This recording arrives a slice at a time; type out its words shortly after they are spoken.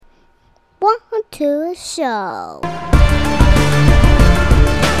to a show.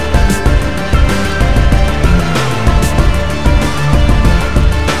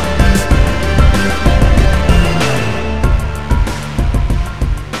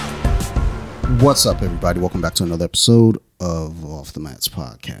 What's up, everybody? Welcome back to another episode of Off the Mats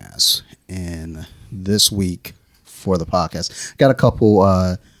podcast. And this week for the podcast, got a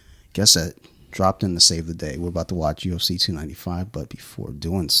couple guests that dropped in to save the day. We're about to watch UFC 295, but before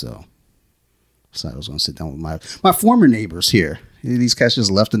doing so, I was going to sit down with my former neighbors here. These cats just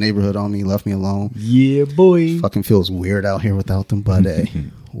left the neighborhood on me, left me alone. Yeah, boy. Fucking feels weird out here without them, but hey,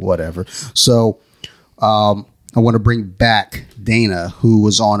 whatever. So, I want to bring back Dana, who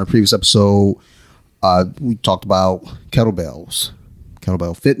was on a previous episode. We talked about kettlebells,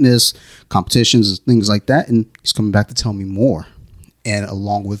 kettlebell fitness, competitions, and things like that. And he's coming back to tell me more. And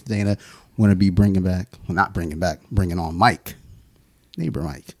along with Dana, we're going to be bringing on Mike, neighbor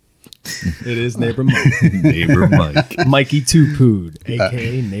Mike. It is neighbor Mike. Neighbor Mike. Mikey Tupood,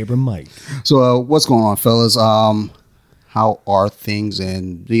 a.k.a. neighbor Mike. So what's going on, fellas? How are things?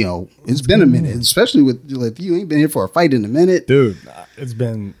 And, you know, it's been a minute, especially with you ain't been here for a fight in a minute. Dude, it's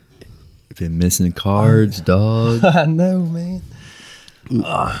been... Been missing cards, dog. I know, man.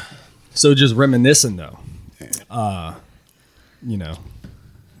 So just reminiscing, though. You know,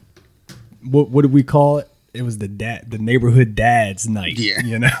 what did we call it? It was the neighborhood dad's night. Yeah.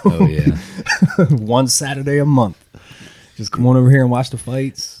 You know? Oh, yeah. One Saturday a month. Just come on over here and watch the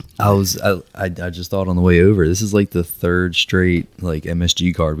fights. I just thought on the way over, this is like the third straight like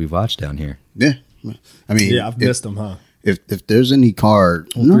MSG card we've watched down here. Yeah. I mean, Yeah, I've missed them, huh? If there's any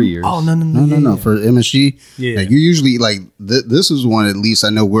card, 3 years. Oh, no. No. For MSG, Yeah. like, you usually like this is one. At least I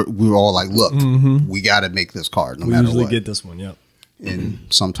know we're all like, look, we got to make this card no We matter usually what. get this one, yep. And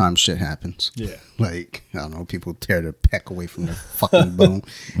sometimes shit happens. Yeah. Like, I don't know, people tear their pec away from their fucking bone,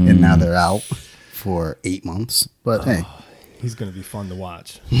 and now they're out for 8 months. But hey, He's going to be fun to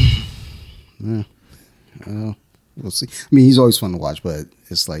watch. we'll see. I mean, he's always fun to watch, but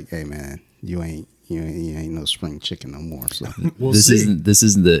it's like, hey man, you ain't no spring chicken no more. So We'll see. This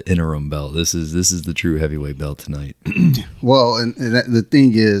isn't the interim belt. This is the true heavyweight belt tonight. well, and the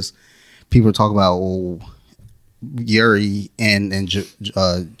thing is, people talk about Yuri and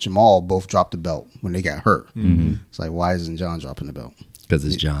Jamal both dropped the belt when they got hurt. Mm-hmm. It's like, why isn't John dropping the belt? Because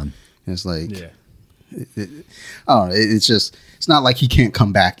it's John. And it's like, Yeah. I don't know. It's not like he can't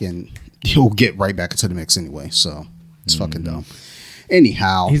come back and he'll get right back into the mix anyway. So it's fucking dumb.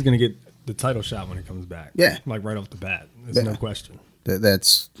 Anyhow, He's going to get the title shot when he comes back. Yeah. Like right off the bat. There's no question.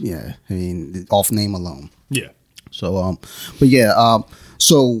 that's yeah. I mean, off name alone. Yeah. So but yeah,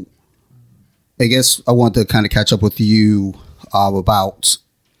 so I guess I want to kind of catch up with you about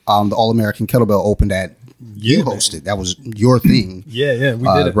the All American Kettlebell Open that you hosted. That was your thing. Yeah, we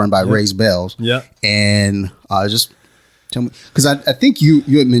did it. Run by Raised Bells. Yeah. And just tell me, because I think you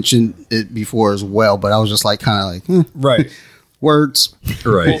had mentioned it before as well, but I was just like kind of like, Right. words.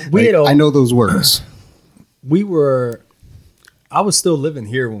 Right. Well, I know those words. I was still living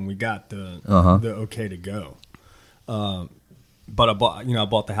here when we got the okay to go. But I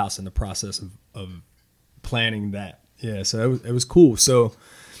bought the house in the process of planning that. Yeah, so it was cool. So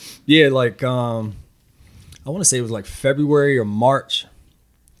yeah, like I want to say it was like February or March.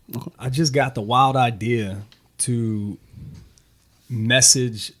 I just got the wild idea to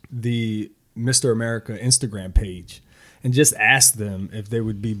message the Mr. America Instagram page and just ask them if they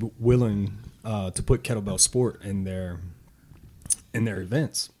would be willing to put kettlebell sport in their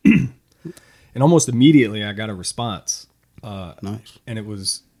events. And almost immediately I got a response. Nice. And it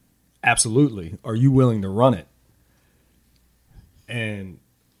was, absolutely, are you willing to run it? And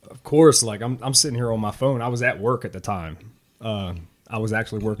of course, like I'm sitting here on my phone. I was at work at the time. I was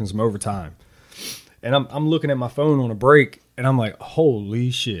actually working some overtime. And I'm looking at my phone on a break and I'm like,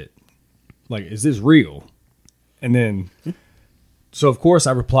 holy shit. Like, is this real? And then, so of course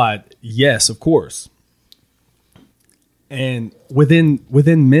I replied, yes, of course. And within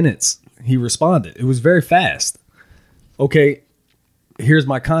minutes, he responded. It was very fast. Okay, here's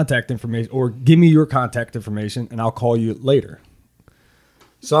my contact information, or give me your contact information and I'll call you later.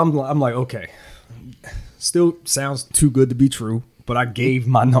 So I'm like, okay, still sounds too good to be true, but I gave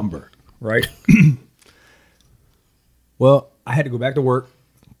my number, right? Well, I had to go back to work.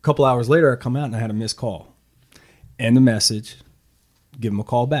 A couple hours later, I come out and I had a missed call. And the message, give him a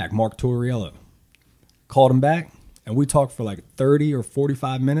call back, Mark Torriello. Called him back, and we talked for like 30 or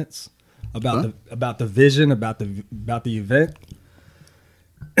 45 minutes about the vision, about the event,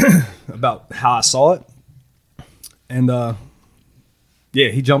 about how I saw it. And yeah,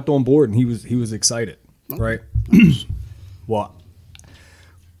 he jumped on board and he was excited, right? Well,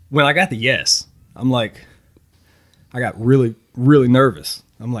 when I got the yes, I'm like, I got really, really nervous.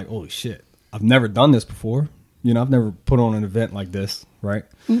 I'm like, holy shit, I've never done this before. You know, I've never put on an event like this, right?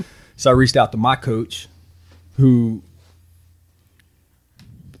 So I reached out to my coach, who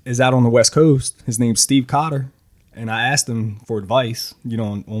is out on the West Coast. His name's Steve Cotter. And I asked him for advice, you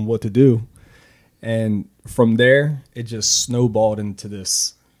know, on what to do. And from there, it just snowballed into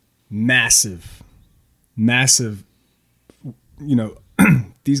this massive, you know,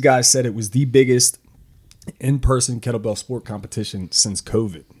 these guys said it was the biggest in-person kettlebell sport competition since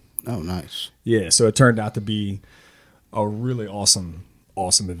COVID. Oh, nice. Yeah, so it turned out to be a really awesome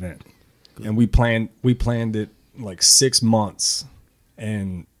event. Good. And we planned it like 6 months,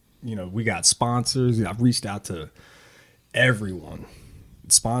 and you know, we got sponsors. I've reached out to everyone.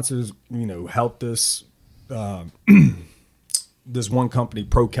 Sponsors, you know, helped us. This one company,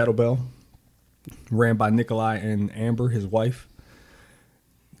 Pro Kettlebell, ran by Nikolai and Amber, his wife.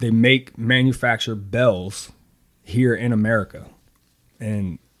 They manufacture bells here in America,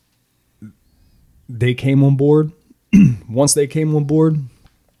 and they came on board. Once they came on board,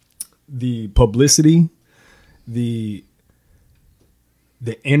 the publicity, the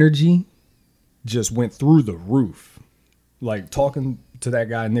energy just went through the roof. Like talking to that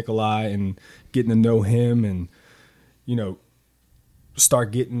guy Nikolai and getting to know him, and you know,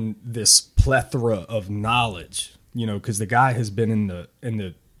 start getting this plethora of knowledge. You know, because the guy has been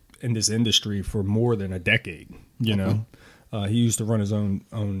in this industry for more than a decade. You know, he used to run his own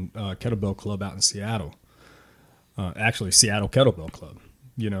kettlebell club out in Seattle. Actually, Seattle Kettlebell Club.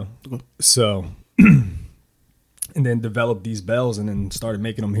 You know, so and then developed these bells and then started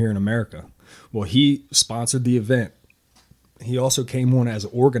making them here in America. Well, he sponsored the event. He also came on as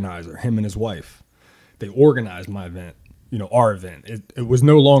an organizer, him and his wife. They organized my event, you know, our event. It was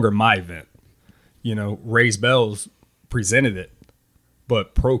no longer my event. You know, Raised Bells presented it,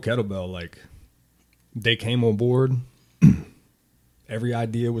 but Pro Kettlebell, like, they came on board. Every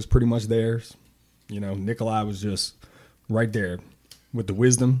idea was pretty much theirs. You know, Nikolai was just right there with the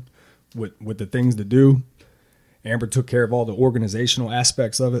wisdom, with the things to do. Amber took care of all the organizational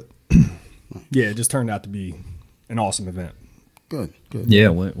aspects of it. Yeah, it just turned out to be an awesome event. Good. Yeah,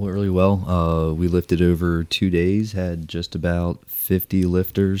 it went really well. We lifted over 2 days, had just about 50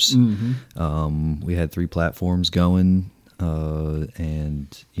 lifters. Mm-hmm. We had 3 platforms going,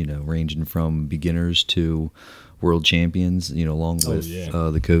 and, you know, ranging from beginners to world champions, you know, along with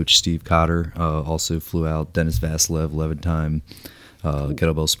the coach, Steve Cotter. Also flew out Dennis Vasilev, 11-time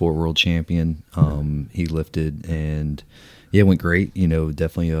kettlebell sport world champion. He lifted, and yeah, it went great. You know,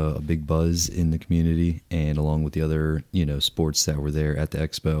 definitely a big buzz in the community, and along with the other, you know, sports that were there at the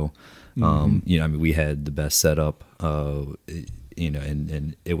expo. You know, I mean, we had the best setup, you know,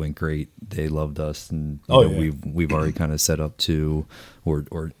 and it went great. They loved us, and you know, we've already kind of set up to,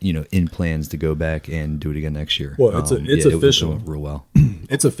 or you know, in plans to go back and do it again next year. Well, it's official. It went real well.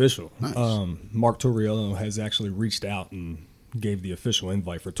 It's official. Nice. Mark Torriello has actually reached out and gave the official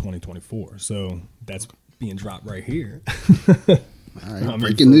invite for 2024. So that's being dropped right here. All right, I mean,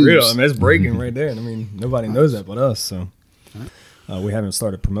 breaking news. Real. I mean, that's breaking right there. And I mean, nobody knows that but us. So we haven't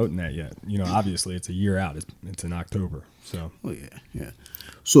started promoting that yet. You know, obviously it's a year out. It's in October. So. Oh yeah.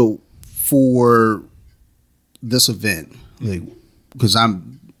 So for this event, like, because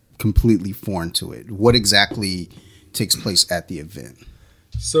I'm completely foreign to it, what exactly takes place at the event?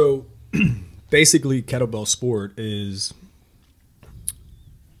 So basically, kettlebell sport is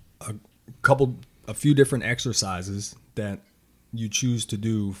a few different exercises that you choose to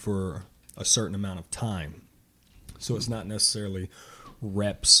do for a certain amount of time. So it's not necessarily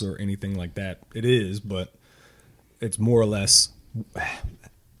reps or anything like that. It is, but it's more or less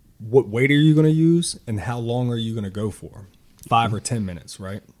what weight are you going to use and how long are you going to go for? 5 or 10 minutes,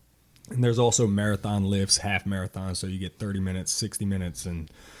 right? And there's also marathon lifts, half marathons, so you get 30 minutes, 60 minutes,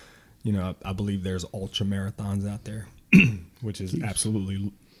 and you know, I believe there's ultra marathons out there, which is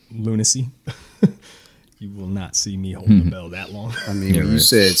absolutely lunacy. You will not see me holding a bell that long. I mean, when you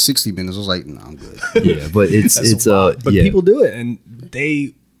said 60 minutes, I was like, no, I'm good. Yeah, but but people do it and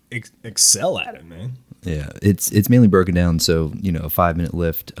they excel at it, man. Yeah, it's mainly broken down. So, you know, a 5-minute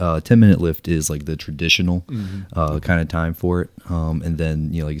lift, 10-minute lift is like the traditional kind of time for it. And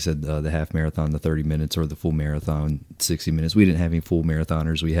then, you know, like you said, the half marathon, the 30 minutes, or the full marathon, 60 minutes. We didn't have any full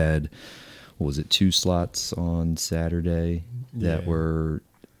marathoners. We had, 2 slots on Saturday that were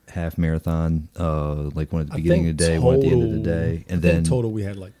half marathon, like one at the beginning of the day, one at the end of the day, and then total we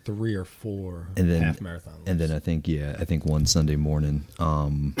had like 3 or 4 half marathons. And then I think one Sunday morning,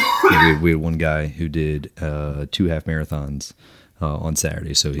 we had one guy who did 2 half marathons on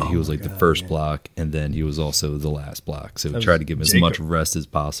Saturday. So he was like the first block, and then he was also the last block. So we tried to give him as much rest as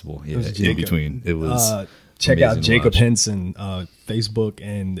possible. Yeah, in between. It was check out Jacob Henson, Facebook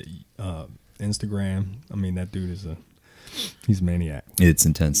and Instagram. I mean, that dude is he's a maniac. It's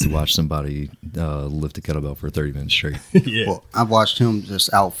intense to watch somebody lift a kettlebell for 30 minutes straight. Yeah. Well, I watched him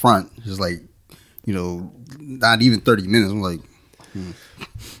just out front, just like, not even 30 minutes. I'm like,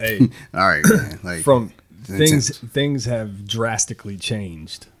 hey, all right, man. Like, from things have drastically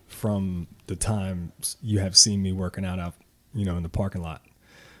changed from the times you have seen me working out in the parking lot.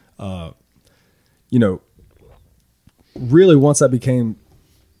 Really, once I became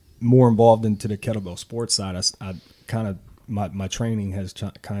more involved into the kettlebell sports side, I kind of my training has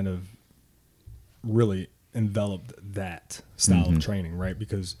kind of really enveloped that style of training, right?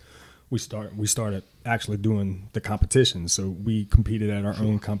 Because we started actually doing the competition. So we competed at our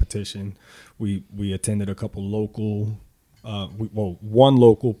own competition. We attended a couple local, one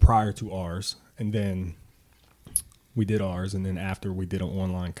local prior to ours, and then we did ours, and then after we did an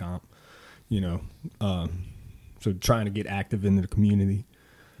online comp. So trying to get active in the community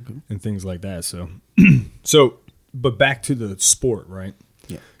and things like that. So, but back to the sport, right?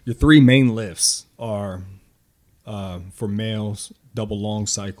 Yeah. Your three main lifts are for males, double long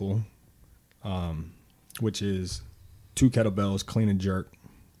cycle, which is 2 kettlebells, clean and jerk,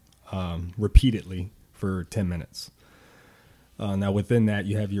 repeatedly for 10 minutes. Now within that,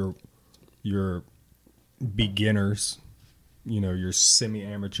 you have your beginners, your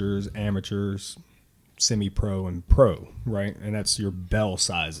semi-amateurs, amateurs, semi-pro, and pro, right? And that's your bell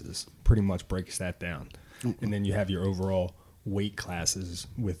sizes, pretty much breaks that down. And then you have your overall weight classes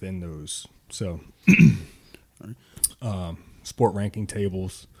within those. So sport ranking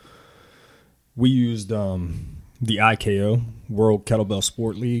tables. We used the IKO, World Kettlebell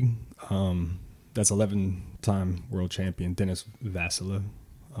Sport League. That's 11-time world champion Dennis Vasila.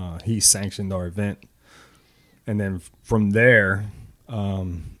 He sanctioned our event. And then from there,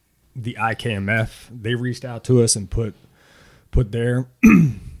 the IKMF, they reached out to us and put their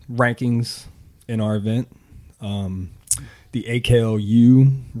rankings in our event. The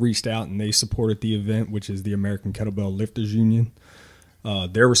AKLU reached out and they supported the event, which is the American Kettlebell Lifters Union.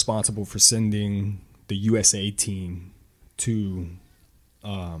 They're responsible for sending the USA team to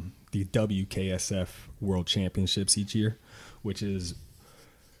the WKSF World Championships each year, which is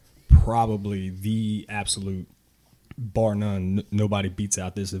probably the absolute, bar none, nobody beats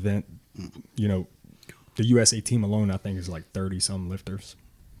out this event. The USA team alone, I think, is like 30-some lifters.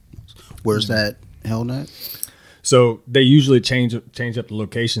 Where's that held at? So they usually change up the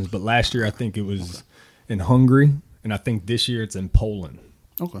locations, but last year I think it was in Hungary, and I think this year it's in Poland.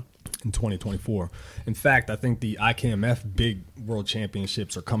 Okay. In 2024. In fact, I think the IKMF Big World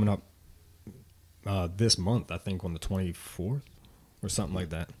Championships are coming up this month, I think on the 24th or something like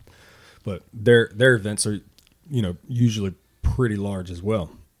that. But their events are, usually pretty large as well.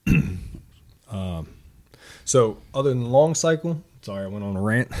 So other than long cycle, sorry, I went on a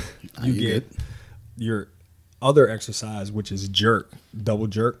rant. You get your other exercise, which is jerk, double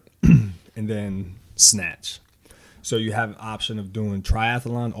jerk, and then snatch. So you have an option of doing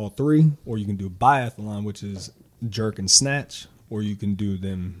triathlon, all three, or you can do biathlon, which is jerk and snatch, or you can do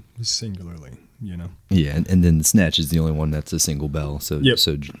them singularly, Yeah, and then the snatch is the only one that's a single bell. So Yep.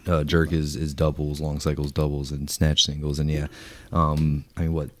 Jerk is doubles, long cycles doubles, and snatch singles. And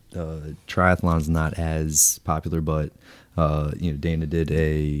triathlon's not as popular, but Dana did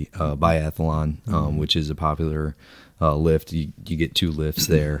a biathlon, which is a popular lift. You get 2 lifts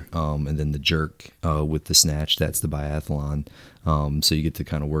there, and then the jerk with the snatch, that's the biathlon. So you get to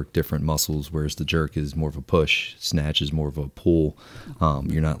kind of work different muscles, whereas the jerk is more of a push, snatch is more of a pull.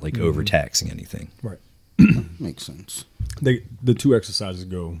 You're not like overtaxing anything. Right. Makes sense. The two exercises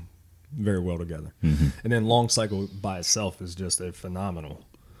go very well together. Mm-hmm. And then long cycle by itself is just a phenomenal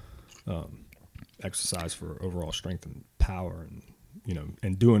exercise for overall strength and power, and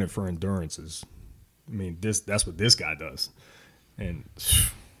and doing it for endurance is, that's what this guy does. And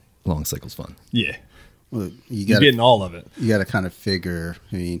Long cycle's fun. yeah, Well, you're getting all of it. You got to kind of figure.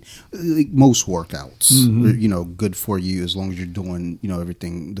 Like most workouts, are, good for you as long as you're doing,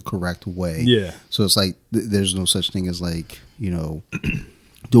 everything the correct way. Yeah. So it's like there's no such thing as like,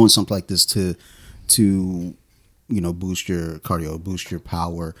 doing something like this to boost your cardio, boost your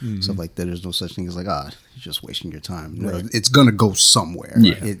power, stuff like that. There's no such thing as like, you're just wasting your time. No, Right. It's gonna go somewhere.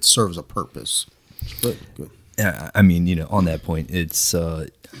 Yeah. It serves a purpose. Good. On that point, it's the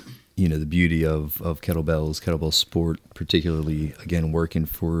beauty of kettlebell sport, particularly again working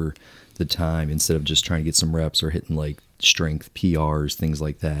for the time instead of just trying to get some reps or hitting like strength PRs, things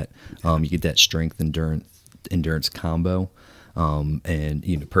like that. You get that strength endurance combo.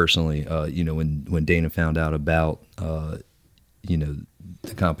 And, personally, when Dana found out about,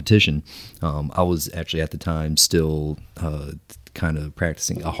 the competition, I was actually at the time still kind of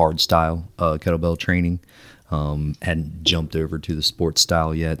practicing a hard style kettlebell training. Hadn't jumped over to the sports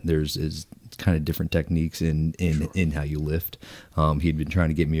style yet. There's kind of different techniques in how you lift. He'd been trying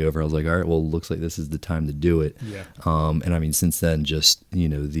to get me over. I was like, all right, well, looks like this is the time to do it. Yeah. And I mean, since then, just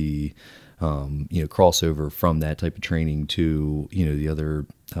the crossover from that type of training to the other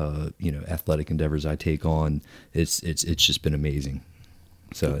athletic endeavors I take on, it's just been amazing.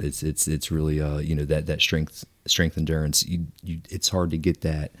 So it's really that strength endurance. It's hard to get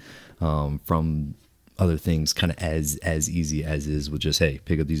that from other things kind of as easy as is with just, hey,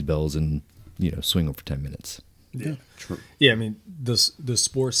 pick up these bells and swing them for 10 minutes. Yeah, true. Yeah, I mean the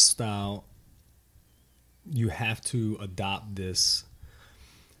sports style, you have to adopt this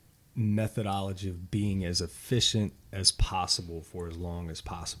methodology of being as efficient as possible for as long as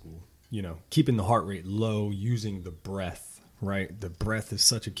possible. Keeping the heart rate low, using the breath. Right, the breath is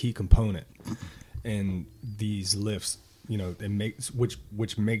such a key component in these lifts. It makes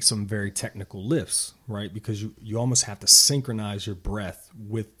which makes them very technical lifts, right? Because you almost have to synchronize your breath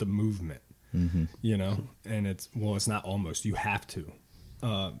with the movement. Mm-hmm. And it's not almost, you have to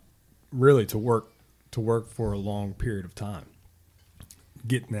really to work for a long period of time.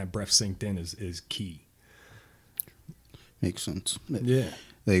 Getting that breath synced in is key. Makes sense. Yeah,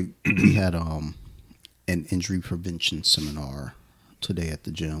 we had an injury prevention seminar today at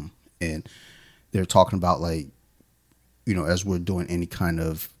the gym, and they're talking about, like, as we're doing any kind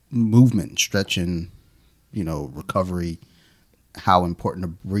of movement, stretching, recovery, how important to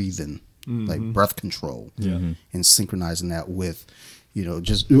breathing, like breath control, and synchronizing that with,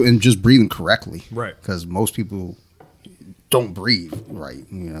 just breathing correctly, right? Because most people don't breathe right.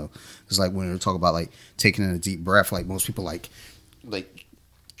 It's like when we talk about like taking in a deep breath, like most people like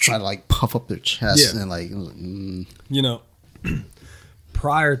try to like puff up their chest and like,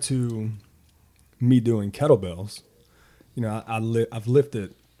 prior to me doing kettlebells, I've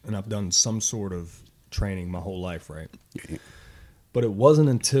lifted and I've done some sort of training my whole life, right? Yeah. But it wasn't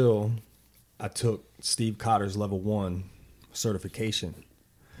until I took Steve Cotter's level 1 certification.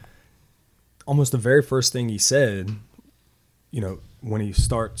 Almost the very first thing he said, when he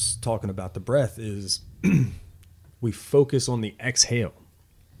starts talking about the breath is we focus on the exhale.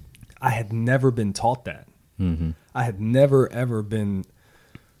 I had never been taught that. Mm-hmm. I had never, ever been,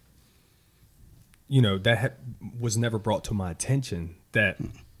 was never brought to my attention that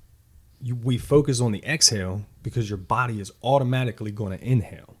we focus on the exhale because your body is automatically going to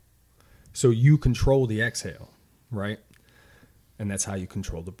inhale. So you control the exhale, right? And that's how you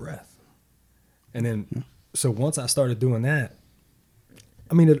control the breath. And then, so once I started doing that,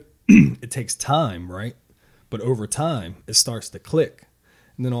 I mean, it takes time, right? But over time, it starts to click.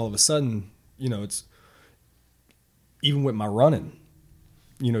 And then all of a sudden, it's even with my running,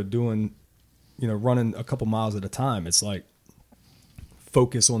 doing, running a couple miles at a time, it's like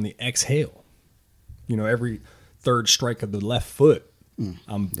focus on the exhale. Every third strike of the left foot,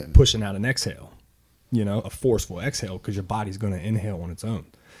 I'm pushing out an exhale, a forceful exhale because your body's going to inhale on its own.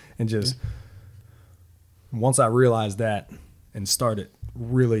 And just once I realized that and started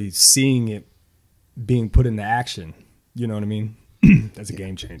really seeing it being put into action, you know what I mean? That's a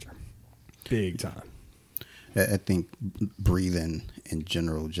game changer. Big time. I think breathing in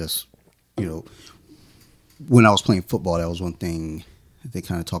general, just, when I was playing football, that was one thing they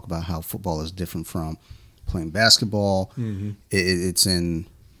kind of talk about, how football is different from playing basketball. Mm-hmm. It's in,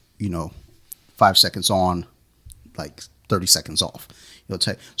 5 seconds on, like 30 seconds off.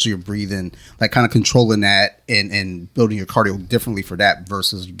 So you're breathing, like kind of controlling that and building your cardio differently for that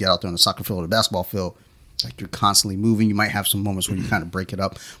versus you get out there on the soccer field or the basketball field. Like you're constantly moving. You might have some moments where you kind of break it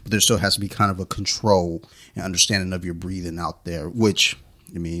up, but there still has to be kind of a control and understanding of your breathing out there, which,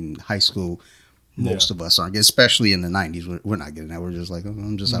 I mean, high school, most of us aren't, especially in the 90s. We're not getting that. We're just like,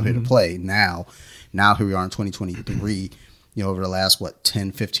 I'm just out here to play. Now here we are in 2023, over the last,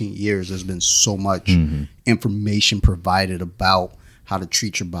 10, 15 years, there's been so much information provided about how to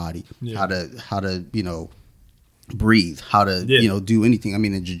treat your body, how to, breathe, how to, do anything. I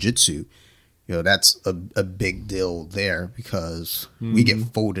mean, in jiu-jitsu, that's a big deal there because we get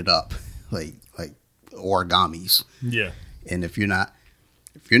folded up like origamis. Yeah. And if you're not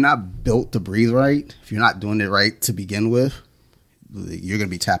built to breathe right, if you're not doing it right to begin with, you're going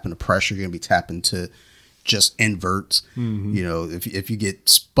to be tapping the pressure. You're going to be tapping to just inverts. Mm-hmm. If you get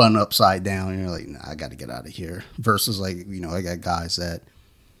spun upside down, you're like, nah, I got to get out of here. Versus like, I got guys that,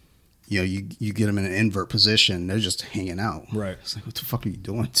 you get them in an invert position, they're just hanging out. Right. It's like, what the fuck are you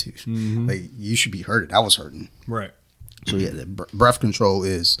doing, dude? Mm-hmm. Like, you should be hurting. I was hurting. Right. So yeah, the breath control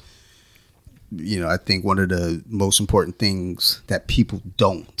is, I think one of the most important things that people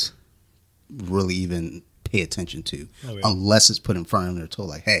don't really even pay attention to, unless it's put in front of them. They're told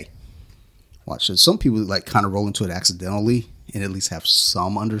like, hey, watch this. Some people like kind of roll into it accidentally and at least have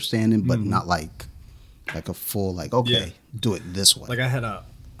some understanding, but not like a full do it this way. Like I had a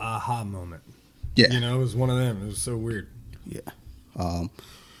aha moment. Yeah. It was one of them. It was so weird. Yeah.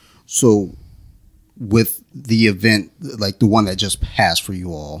 So with the event, like the one that just passed for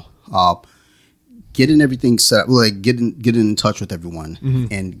you all, getting everything set up, like getting in touch with everyone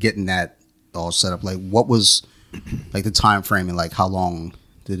and getting that all set up, like what was like the time frame and like how long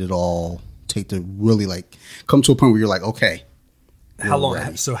did it all take to really like come to a point where you're like, okay, how long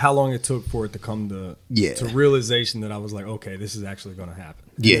ready. So how long it took for it to come to realization that I was like, okay, this is actually going to happen.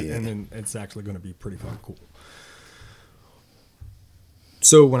 And then it's actually going to be pretty fucking cool.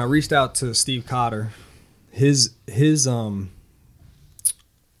 So when I reached out to Steve Cotter, his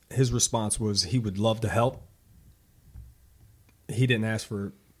response was he would love to help. He didn't ask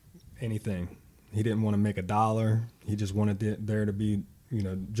for anything. He didn't want to make $1. He just wanted there to be,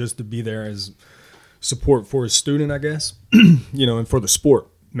 just to be there as support for his student, I guess, and for the sport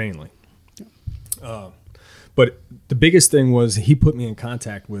mainly. But the biggest thing was he put me in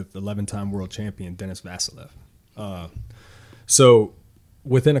contact with 11-time world champion Denis Vasilev. So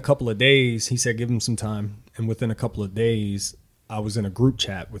within a couple of days, he said, give him some time. And within a couple of days, I was in a group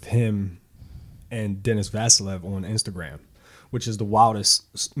chat with him and Denis Vasilev on Instagram, which is the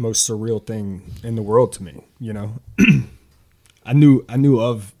wildest, most surreal thing in the world to me. I knew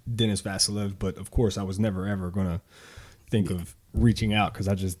of Denis Vasilev, but of course I was never ever gonna think of reaching out because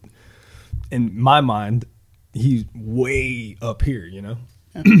I just, in my mind, he's way up here.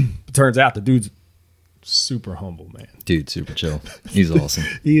 It turns out the dude's super humble, man. Dude, super chill. He's awesome.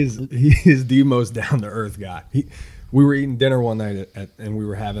 He is the most down to earth guy. We were eating dinner one night and we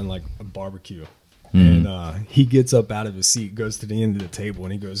were having like a barbecue. And he gets up out of his seat, goes to the end of the table,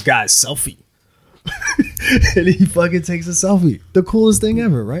 and he goes, guys, selfie. And he fucking takes a selfie. The coolest thing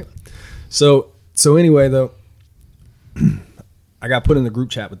ever, right? So anyway, though, I got put in the group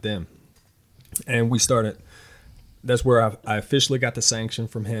chat with them. And we started. That's where I officially got the sanction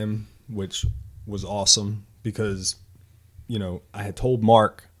from him, which was awesome because, I had told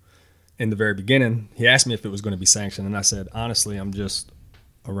Mark in the very beginning. He asked me if it was going to be sanctioned. And I said, honestly, I'm just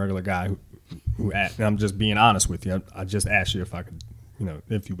a regular guy and I'm just being honest with you. I just asked you if I could,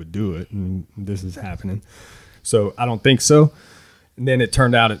 if you would do it, and this is happening. So I don't think so. And then it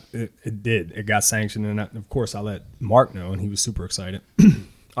turned out it did. It got sanctioned, and of course I let Mark know, and he was super excited.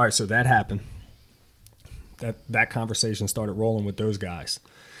 All right, so that happened. That conversation started rolling with those guys.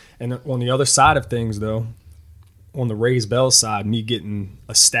 And on the other side of things, though, on the Raise Bell side, me getting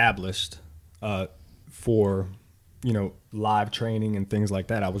established for live training and things like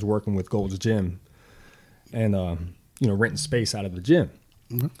that, I was working with Gold's Gym and renting space out of the gym.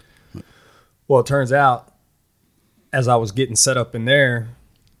 Mm-hmm. Well, it turns out as I was getting set up in there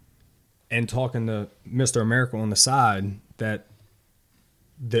and talking to Mr. America on the side, that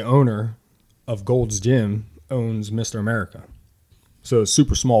the owner of Gold's Gym owns Mr. America. So it's a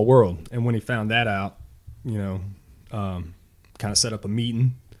super small world. And when he found that out, kind of set up a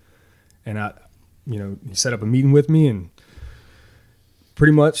meeting, and he set up a meeting with me, and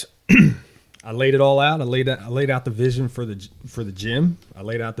pretty much I laid it all out. I laid out the vision for the gym. I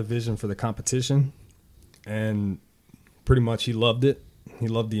laid out the vision for the competition, and pretty much he loved it. He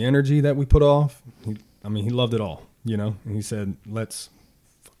loved the energy that we put off. He loved it all, and he said, let's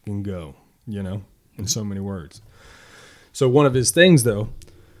fucking go, in so many words. So one of his things, though,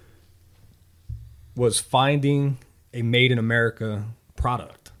 was finding a made in America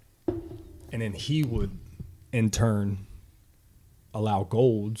product. And then he would, in turn, allow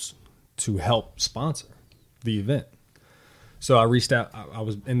Golds to help sponsor the event. So I reached out. I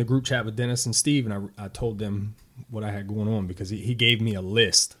was in the group chat with Dennis and Steve, and I told them what I had going on because he gave me a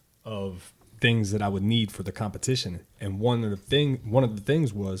list of things that I would need for the competition. And one of the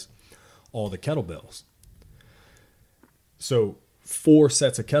things was all the kettlebells. So 4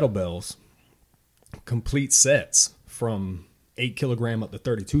 sets of kettlebells, complete sets from 8 kilogram up to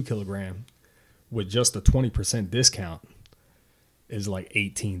 32 kilogram, with just a 20% discount, is like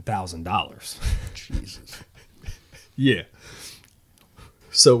 $18,000. Jesus. Yeah.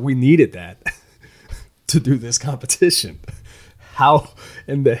 So we needed that to do this competition. How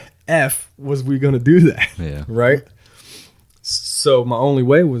in the F was we going to do that? Yeah. Right? So my only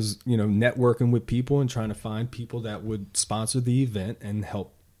way was, networking with people and trying to find people that would sponsor the event and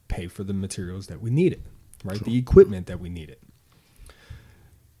help pay for the materials that we needed, right? Sure. The equipment that we needed.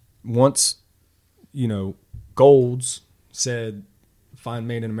 Once, Golds said, find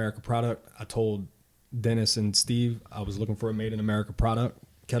Made in America product. I told Dennis and Steve I was looking for a Made in America product,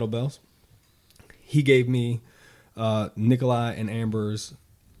 kettlebells. He gave me Nikolai and Amber's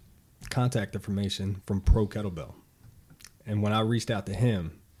contact information from Pro Kettlebell. And when I reached out to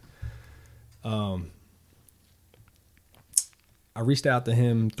him, through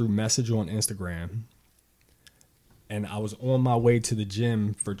message on Instagram, and I was on my way to the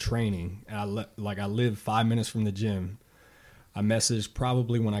gym for training. And I live 5 minutes from the gym. I messaged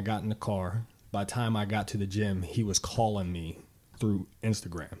probably when I got in the car. By the time I got to the gym, he was calling me through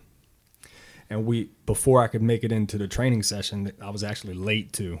Instagram. And before I could make it into the training session, I was actually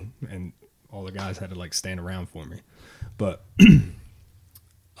late too, and all the guys had to like stand around for me. But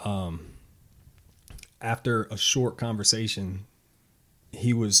after a short conversation,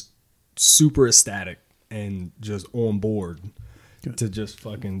 he was super ecstatic and just on board to just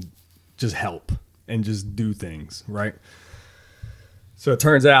help and just do things, right? So it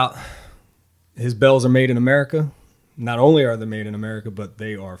turns out his bells are made in America. Not only are they made in America, but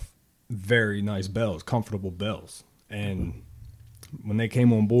they are very nice bells, comfortable bells. And when they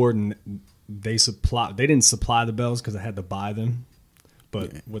came on board and they didn't supply the bells because I had to buy them,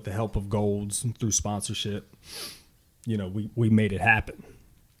 but with the help of Golds through sponsorship, we made it happen.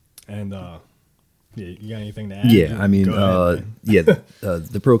 And you got anything to add? Yeah, I mean, the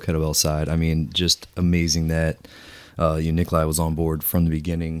Pro Kettlebell side, I mean, just amazing that Nikolai was on board from the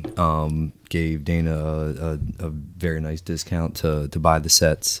beginning. Gave Dana a very nice discount to buy the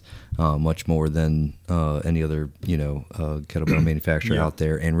sets, much more than any other kettlebell manufacturer out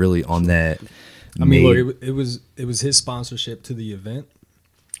there. And really on that, I mean, look, it was his sponsorship to the event,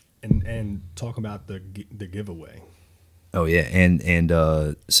 and talk about the giveaway. Oh yeah, and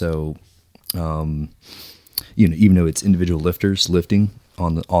so even though it's individual lifters lifting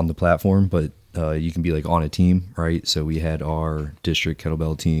on the platform, but you can be like on a team, right? So we had our district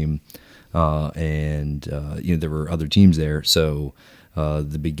kettlebell team, and there were other teams there. So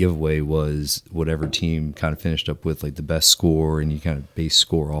the big giveaway was whatever team kind of finished up with like the best score, and you kind of base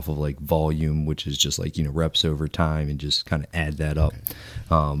score off of like volume, which is just like reps over time, and just kind of add that up.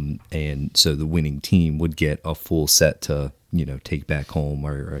 And so the winning team would get a full set to take back home,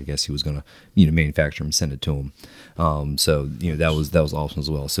 or I guess he was gonna manufacture and send it to him. So that was awesome as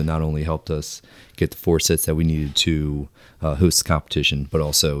well. So not only helped us get the 4 sets that we needed to host the competition, but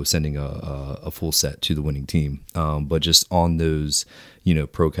also sending a full set to the winning team. But just on those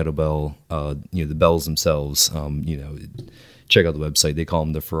Pro Kettlebell, the bells themselves, check out the website. They call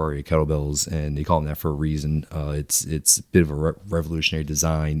them the Ferrari kettlebells, and they call them that for a reason. It's a bit of a revolutionary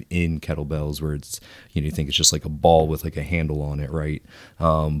design in kettlebells, where it's you think it's just like a ball with like a handle on it, right?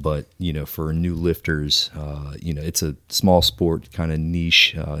 But for new lifters, it's a small sport, kind of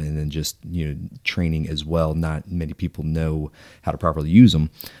niche, and then just training as well. Not many people know how to properly use them.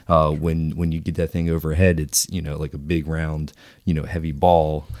 When you get that thing overhead, it's like a big round heavy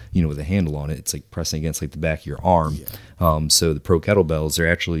ball with a handle on it. It's like pressing against like the back of your arm. So the Pro Kettlebells, they're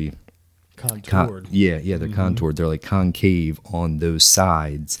actually contoured. They're contoured. They're like concave on those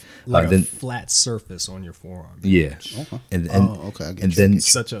sides, like a flat surface on your forearm. Yeah, okay. And then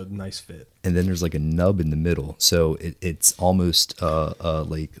it's such a nice fit. And then there's like a nub in the middle, so it's almost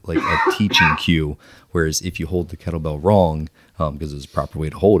like a teaching cue. Whereas if you hold the kettlebell wrong, because there's a proper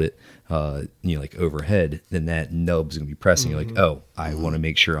way to hold it, like overhead, then that nub's gonna be pressing. You're like, oh, I want to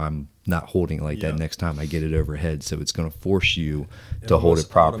make sure I'm not holding it like that next time I get it overhead. So it's gonna force you to hold it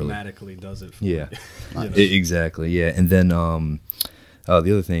properly. Automatically does it. Exactly. Yeah, and then the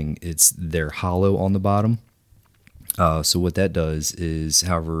other thing, they're hollow on the bottom. So what that does is,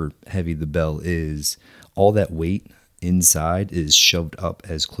 however heavy the bell is, all that weight inside is shoved up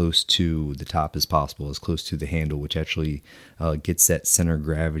as close to the top as possible, as close to the handle, which actually gets that center of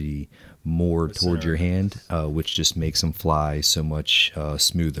gravity more towards your hand, which just makes them fly so much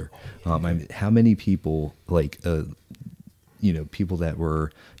smoother. I mean, how many people people that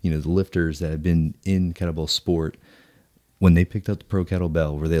were the lifters that have been in kettlebell sport, when they picked up the Pro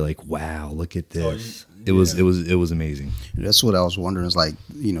Kettlebell, were they like, wow, look at this? It was amazing. That's what I was wondering, is like,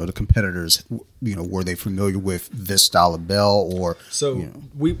 the competitors, were they familiar with this style of bell, or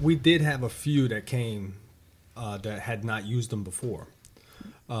we did have a few that came that had not used them before.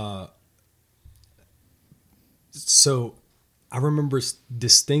 So I remember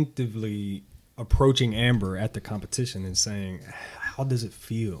distinctively approaching Amber at the competition and saying, how does it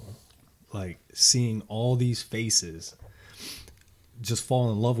feel like seeing all these faces just fall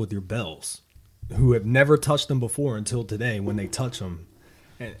in love with your bells, who have never touched them before until today, when they touch them,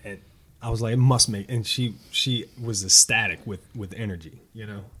 and I was like, it must make, and she was ecstatic with energy, you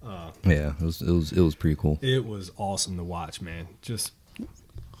know. Yeah, it was pretty cool. It was awesome to watch, man. Just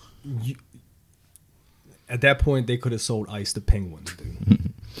at that point, they could have sold ice to penguins,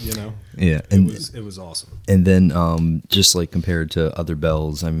 dude. You know. Yeah, it was awesome. And then just like compared to other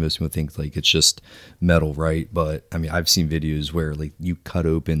bells, I mean, most people think like it's just metal, right? But I mean, I've seen videos where like you cut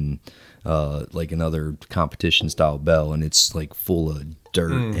open like another competition style bell, and it's like full of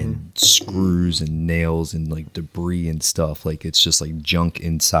dirt and screws and nails and like debris and stuff. Like it's just like junk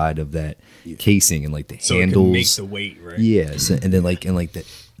inside of that casing, and like the so handles it can make the weight, right? Yes, and then like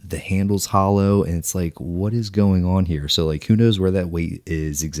the handle's hollow, and it's like, what is going on here? So like, who knows where that weight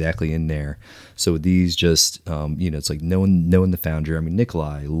is exactly in there? So these just it's like knowing the foundry. I mean,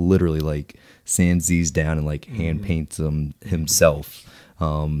 Nikolai literally like sands these down and like hand paints them himself.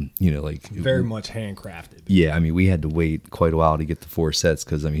 Like very much handcrafted. Yeah, I mean, we had to wait quite a while to get the 4 sets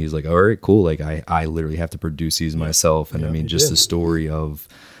because I mean, he's like, all right, cool. Like I literally have to produce these myself, and I mean, just the story of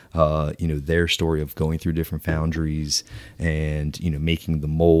their story of going through different foundries and making the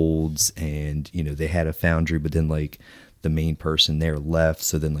molds, and they had a foundry, but then like the main person there left,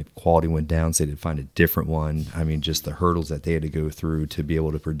 so then like quality went down, so they had to find a different one. I mean, just the hurdles that they had to go through to be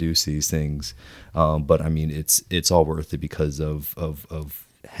able to produce these things. But I mean, it's all worth it because of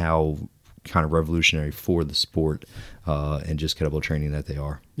how kind of revolutionary for the sport and just kettlebell training that they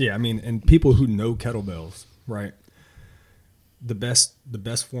are. Yeah, I mean, and people who know kettlebells, right? The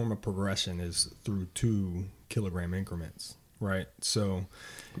best form of progression is through 2 kilogram increments, right? So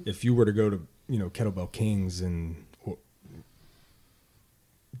if you were to go to Kettlebell Kings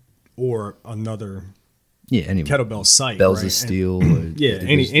or another kettlebell site, Bells right? of Steel,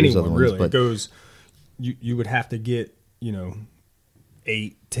 anyone really, but it goes. You would have to get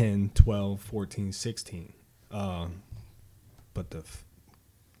 8, 10, 12, 14, 16. But the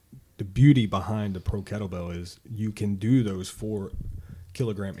beauty behind the Pro Kettlebell is you can do those 4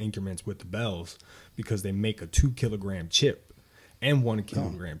 kilogram increments with the bells because they make a 2 kilogram chip and 1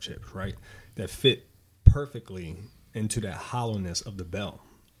 kilogram chip, right? That fit perfectly into that hollowness of the bell.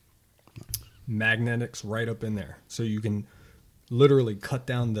 Magnetics right up in there. So you can literally cut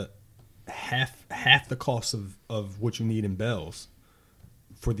down the half the cost of what you need in bells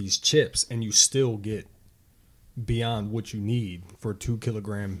for these chips, and you still get beyond what you need for 2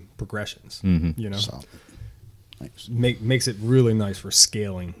 kilogram progressions. So, nice. Makes it really nice for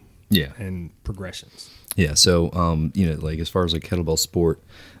scaling and progressions. Yeah, so like as far as like kettlebell sport,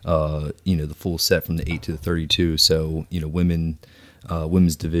 the full set from the 8 to the 32. So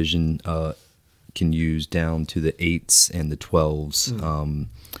women's division can use down to the 8s and the 12s.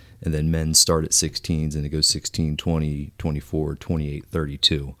 And then men start at 16s, and it goes 16, 20, 24, 28,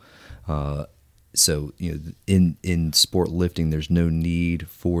 32. So, in sport lifting, there's no need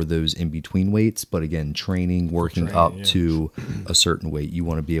for those in-between weights. But again, working up to a certain weight, you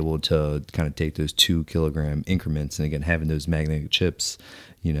want to be able to kind of take those 2 kilogram increments. And again, having those magnetic chips,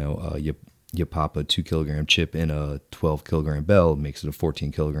 you pop a 2 kilogram chip in a 12 kilogram bell, makes it a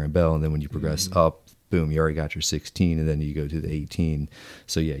 14 kilogram bell. And then when you progress up, boom, you already got your 16, and then you go to the 18.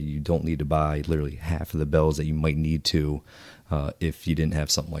 So yeah, you don't need to buy literally half of the bells that you might need to if you didn't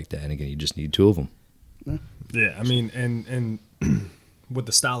have something like that. And again, you just need 2 of them. Yeah, I mean, and with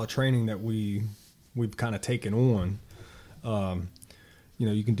the style of training that we've kind of taken on,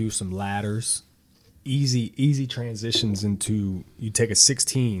 you can do some ladders, easy transitions into. You take a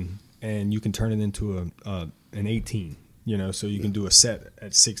 16 and you can turn it into an 18. So you can do a set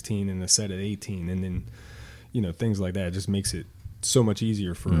at 16 and a set at 18, and then, things like that. It just makes it so much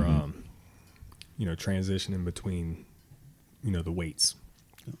easier for, transitioning between, the weights.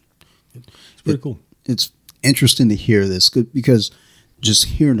 It's pretty cool. It's interesting to hear this because just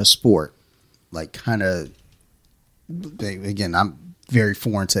hearing a sport, like kind of, again, I'm very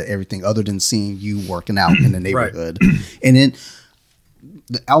foreign to everything other than seeing you working out in the neighborhood. Right. And then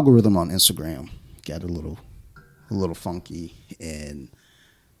the algorithm on Instagram got a little funky, and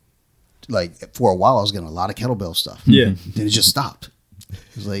like for a while I was getting a lot of kettlebell stuff. Yeah. Then it just stopped.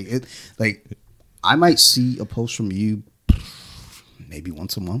 It was I might see a post from you maybe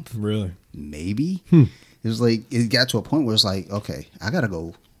once a month. Really? Maybe. It was like it got to a point where it's like, okay, I gotta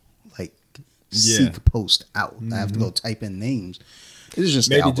go seek a post out. I have to go type in names. It's just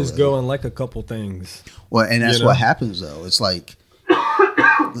maybe just go and like a couple things. Well, and that's what happens though. It's like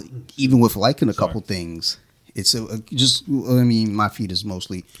even with liking a couple things, it's my feed is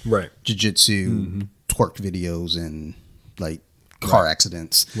mostly jiu-jitsu, twerk videos, and like car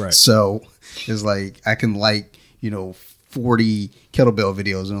accidents. Right. So it's like I can 40 kettlebell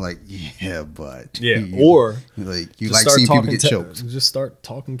videos and like, yeah, but or like you like seeing people get choked. Just start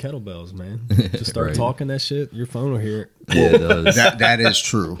talking kettlebells, man. Just start talking that shit. Your phone will hear it. Yeah, it does. That is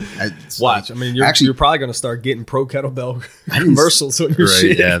true. Watch. I mean, you're probably going to start getting pro kettlebell commercials on your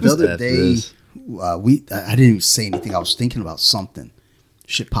shit. Yeah, the other day, I didn't even say anything. I was thinking about something.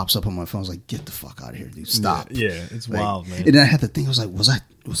 Shit pops up on my phone. I was like, get the fuck out of here, dude. Stop. Yeah, it's wild, man. And then I had to think. I was like,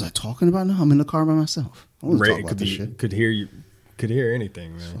 was I talking about? No, I'm in the car by myself. I wasn't talking about this shit. Could hear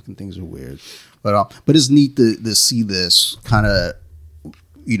anything, man. Fucking things are weird, but it's neat to see this kind of,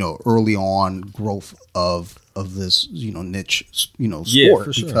 early on growth of this, niche, sport,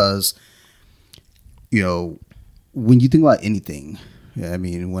 for sure. because, when you think about anything, I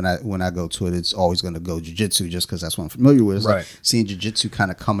mean, when I go to it, it's always going to go jiu-jitsu just because that's what I'm familiar with. It's right. Like seeing jiu-jitsu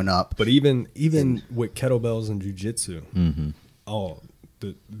kind of coming up. But even with kettlebells and jiu-jitsu,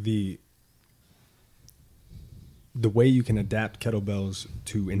 the way you can adapt kettlebells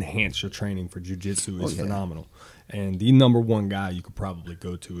to enhance your training for jiu-jitsu is phenomenal. And the number one guy you could probably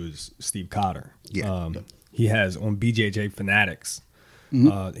go to is Steve Cotter. He has on BJJ Fanatics,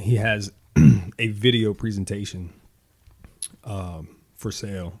 he has a video presentation for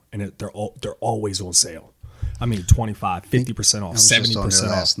sale, and they're always on sale. I mean, 25, 50% off, 70% off.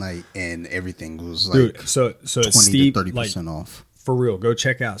 Last night, and everything was like, dude, so 20 Steve, to 30% off. For real, go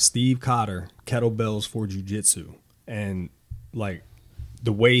check out Steve Cotter, Kettlebells for Jiu-Jitsu. And like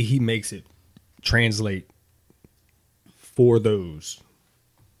the way he makes it translate for those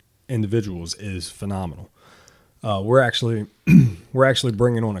individuals is phenomenal. We're actually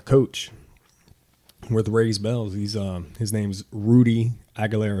bringing on a coach with Raised Bells. He's his name's Rudy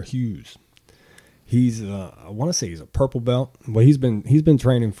Aguilera Hughes. He's I want to say he's a purple belt, but he's been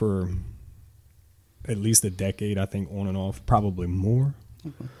training for at least a decade, I think, on and off, probably more.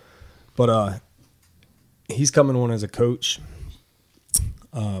 Okay. But he's coming on as a coach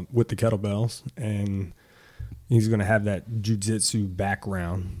with the kettlebells, and he's going to have that jiu-jitsu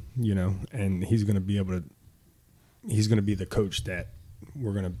background, and he's going to be the coach that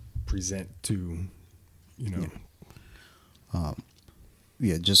we're going to present to,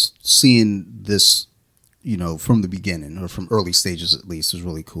 just seeing this, from the beginning or from early stages at least is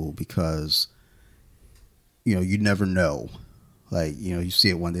really cool because, you never know. Like, you see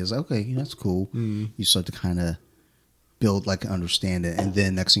it one day, it's like, okay, that's cool. Mm-hmm. You start to kind of build like an understanding. And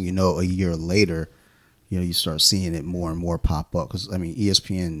then next thing you know, a year later, you start seeing it more and more pop up. Because, I mean,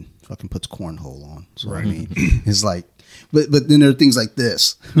 ESPN fucking puts cornhole on. So, right. I mean, it's like, but then there are things like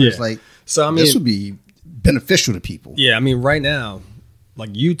this. Yeah. It's like, so, I mean, this would be beneficial to people. Yeah, I mean, right now,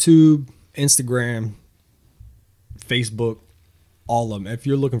 like YouTube, Instagram, Facebook, all of them. If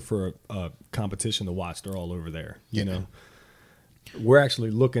you're looking for a competition to watch, they're all over there, you know. We're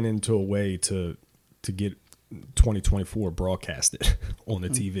actually looking into a way to get 2024 broadcasted on the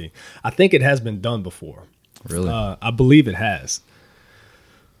TV. I think it has been done before. Really? I believe it has.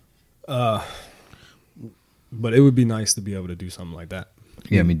 But it would be nice to be able to do something like that.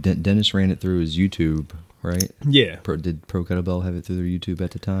 Yeah, I mean, Dennis ran it through his YouTube, right? Yeah. Did Pro Kettlebell have it through their YouTube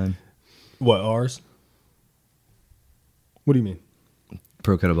at the time? What, ours? What do you mean?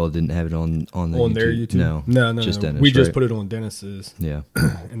 Pro Kettlebell didn't have it on their YouTube. No. Just Dennis. We just put it on Dennis's. Yeah,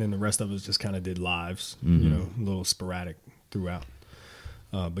 and then the rest of us just kind of did lives, a little sporadic throughout.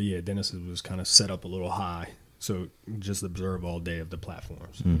 But yeah, Dennis's was kind of set up a little high, so just observe all day of the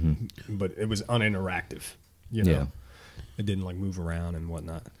platforms. Mm-hmm. But it was uninteractive, Yeah, it didn't like move around and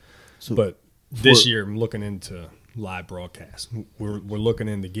whatnot. So but this year, I'm looking into live broadcast. We're looking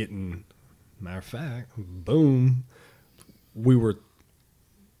into getting. Matter of fact, boom, we were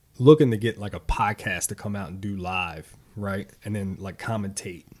looking to get like a podcast to come out and do live, right? And then like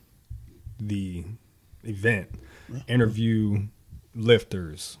commentate the event, interview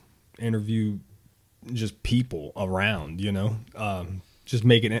lifters, interview just people around, just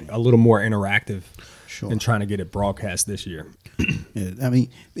making it a little more interactive and trying to get it broadcast this year. Yeah, I mean,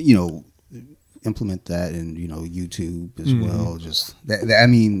 implement that in, YouTube as well. Just that, I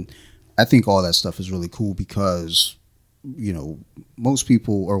mean, I think all that stuff is really cool because most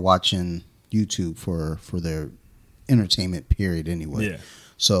people are watching YouTube for their entertainment period anyway. Yeah.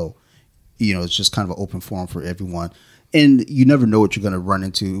 So, it's just kind of an open forum for everyone. And you never know what you're going to run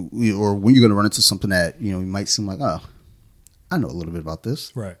into or when you're going to run into something that, you might seem like, oh, I know a little bit about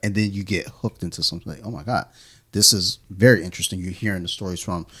this. Right. And then you get hooked into something like, oh my God, this is very interesting. You're hearing the stories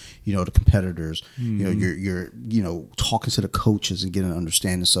from, the competitors, you're talking to the coaches and getting an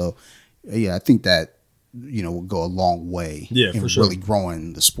understanding. So yeah, I think that, will go a long way in really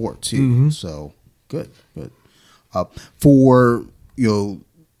growing the sport too. Mm-hmm. So good. For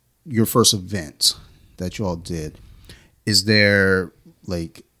your first event that you all did, is there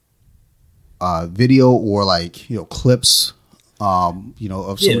like video or like clips of some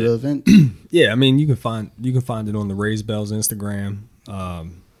of the event? Yeah, I mean you can find it on the Raise Bells Instagram.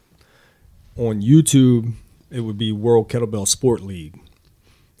 On YouTube, it would be World Kettlebell Sport League.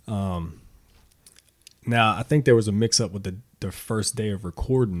 Now I think there was a mix up with the first day of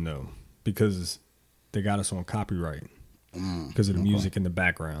recording though, because they got us on copyright because of the music in the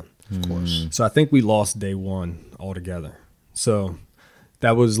background. Of course. So I think we lost day one altogether. So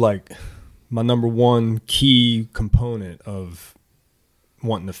that was like my number one key component of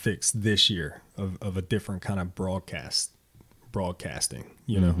wanting to fix this year of a different kind of broadcasting,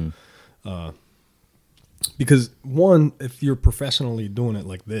 because one, if you're professionally doing it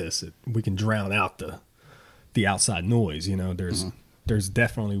like this, we can drown out the outside noise. There's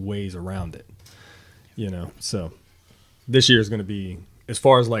definitely ways around it. So this year is going to be, as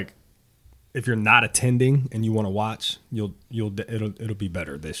far as like, if you're not attending and you want to watch, it'll be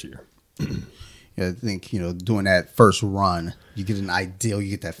better this year. Yeah, I think doing that first run, you get an ideal, you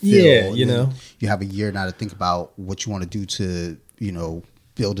get that feel. Yeah, you have a year now to think about what you want to do to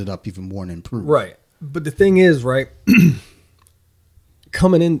build it up even more and improve. Right, but the thing is, right,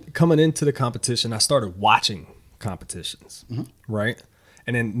 coming into the competition, I started watching competitions, right,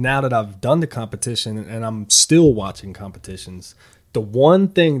 and then now that I've done the competition and I'm still watching competitions, the one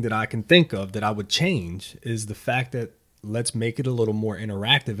thing that I can think of that I would change is the fact that let's make it a little more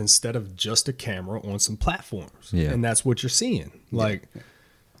interactive instead of just a camera on some platforms. Yeah. And that's what you're seeing. Like,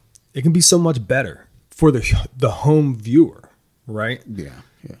 it can be so much better for the home viewer, right? Yeah.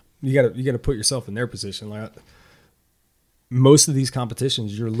 Yeah. You gotta put yourself in their position. Like, most of these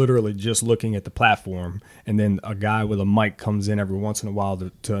competitions, you're literally just looking at the platform, and then a guy with a mic comes in every once in a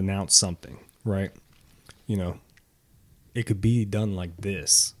while to announce something, right? It could be done like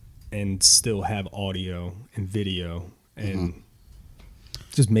this and still have audio and video and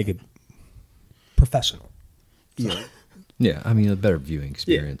just make it professional. Yeah. Yeah, I mean, a better viewing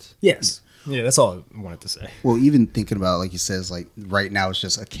experience. Yeah. Yes. Yeah, that's all I wanted to say. Well, even thinking about, like you says, like right now it's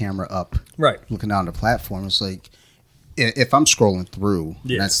just a camera up, right, looking down the platform. It's like if I'm scrolling through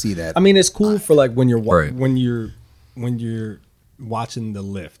and I see that. I mean, it's cool for like when you're right. when you're watching the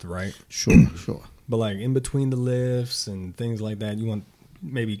lift, right? Sure. But like in between the lifts and things like that, you want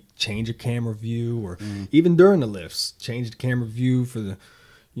maybe change a camera view, or even during the lifts, change the camera view for the,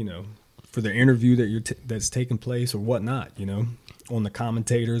 for the interview that that's taking place or whatnot, on the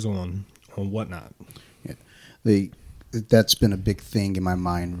commentators, on whatnot. Yeah, that's been a big thing in my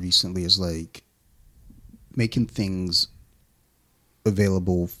mind recently, is like making things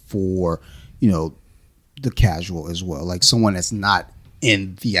available for the casual as well, like someone that's not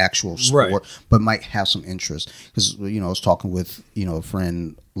in the actual sport, right, but might have some interest. Because I was talking with a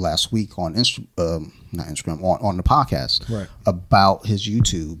friend last week on not Instagram, on the podcast, right, about his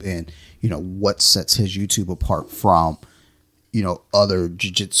YouTube and what sets his YouTube apart from other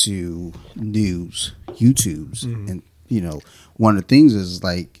jiu-jitsu news YouTubes. And one of the things is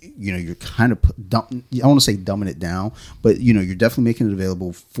like you're kind of I want to say dumbing it down, but you're definitely making it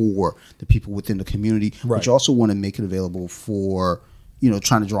available for the people within the community, right, but you also want to make it available for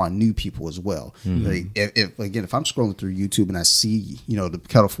trying to draw in new people as well. Like if I'm scrolling through YouTube and I see the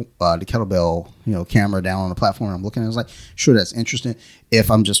kettlebell camera down on the platform, I'm looking at it, I was like, sure, that's interesting.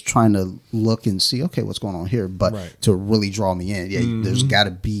 If I'm just trying to look and see, okay, what's going on here, but right, to really draw me in, there's got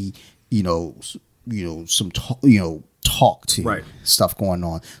to be some talk to, right, stuff going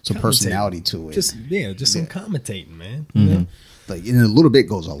on, some personality to it. Just some commentating, man. Like, and a little bit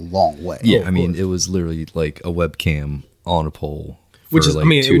goes a long way. Yeah, I mean, it was literally like a webcam on a pole. Which is, like, I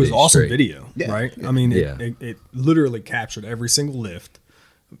mean, it was awesome straight video, right? Yeah. I mean, it literally captured every single lift.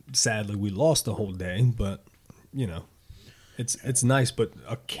 Sadly, we lost the whole day, but it's nice. But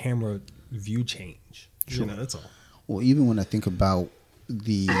a camera view change, that's all. Well, even when I think about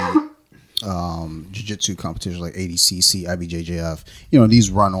the jiu-jitsu competitions like ADCC, IBJJF, these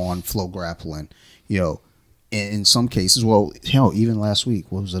run on flow grappling, in some cases, well, hell, even last week,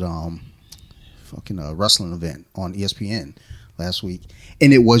 what was it? Wrestling event on ESPN last week,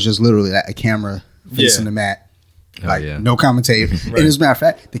 and it was just literally a camera facing the mat, no commentator. Right. And as a matter of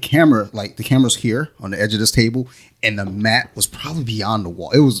fact, the camera's here on the edge of this table, and the mat was probably beyond the wall.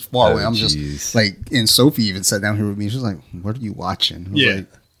 It was far away. I'm just like, and Sophie even sat down here with me. She was like, "What are you watching?" I was like,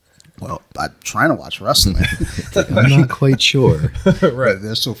 well, I'm trying to watch wrestling. I'm not quite sure. Right,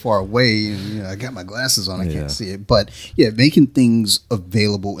 they're so far away, and I got my glasses on, I can't see it. But making things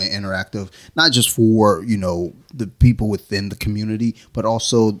available and interactive, not just for the people within the community, but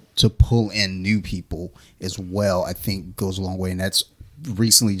also to pull in new people as well, I think goes a long way. And that's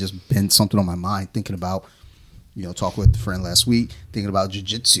recently just been something on my mind, thinking about talking with a friend last week, thinking about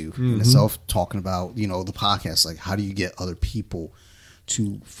jiu-jitsu in itself, talking about, the podcast, like how do you get other people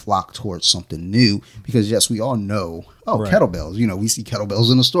to flock towards something new? Because yes, we all know, kettlebells, we see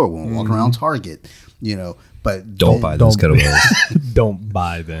kettlebells in the store when we walk around Target, but don't buy those kettlebells. Don't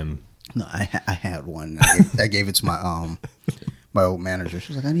buy them. No, I had one. I gave it to my my old manager.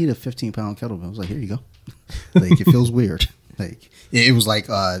 She was like, I need a 15-pound kettlebell. I was like, here you go. Like, it feels weird. Like, it was like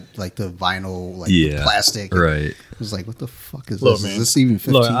the vinyl, like the plastic. Right. It was like, what the fuck is this? Man. Is this even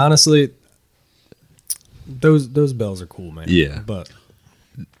 15? Look, honestly, those bells are cool, man. Yeah. But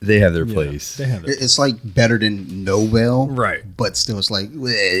they have their place. They have their It's like better than no bell. Right. But still, it's like,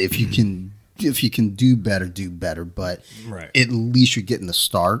 if you can do better, do better. But at least you're getting the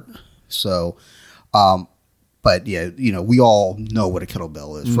start. So, but yeah, we all know what a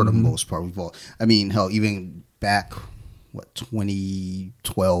kettlebell is for the most part. Hell, even back,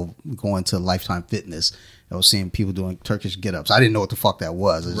 2012, going to Lifetime Fitness, I was seeing people doing Turkish get-ups. I didn't know what the fuck that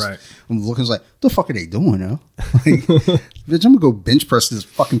was. I'm looking, like, the fuck are they doing, Like, bitch, I'm gonna go bench press this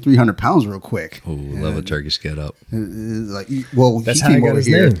fucking 300 pounds real quick. Oh, love a Turkish get-up. Like, well, that's he how came I got over his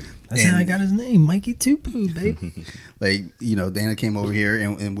here. name. That's how I got his name, Mikey Tupu, baby. Like, Dana came over here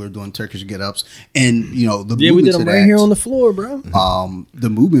and we were doing Turkish get-ups, and the movement we did them right that, here on the floor, bro. The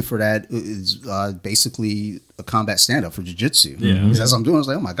movement for that is basically a combat stand-up for jiu-jitsu. As I'm doing, I was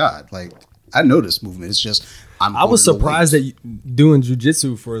like, oh my god, like, I know this movement. It's just I was surprised that you, doing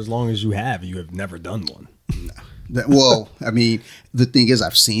jiu-jitsu for as long as you have never done one. Well, I mean, the thing is,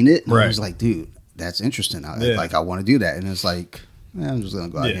 I've seen it, and I was like, dude, that's interesting. I want to do that, and it's like, I'm just gonna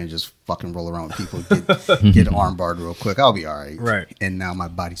go out here and just fucking roll around with people, get arm barred real quick. I'll be all right. Right. And now my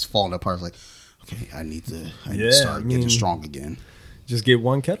body's falling apart. I was like, okay, I need to start getting strong again. Just get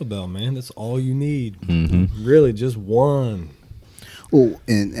one kettlebell, man. That's all you need. Really, just one. Oh,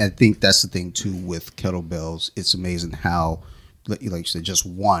 and I think that's the thing too with kettlebells. It's amazing how, like you said, just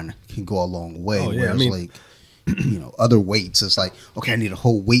one can go a long way. Oh, yeah. Whereas, like, other weights, it's like, okay, I need a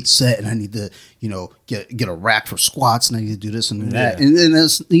whole weight set, and I need to, get a rack for squats, and I need to do this and that. And then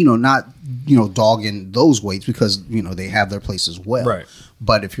that's, not, dogging those weights, because, they have their place as well. Right.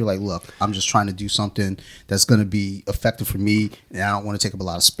 But if you're like, look, I'm just trying to do something that's going to be effective for me, and I don't want to take up a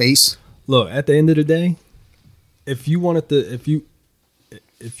lot of space. Look, at the end of the day, if you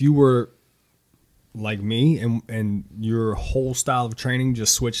were like me and your whole style of training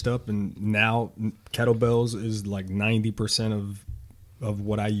just switched up, and now kettlebells is like 90% of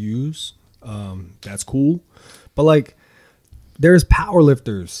what I use, that's cool. But like, there's power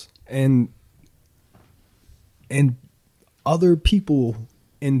lifters and other people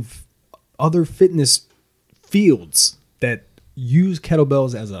in other fitness fields that use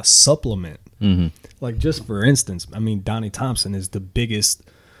kettlebells as a supplement. Like, just for instance, I mean, Donnie Thompson is the biggest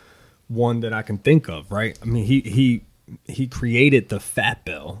one that I can think of, right? I mean, he created the fat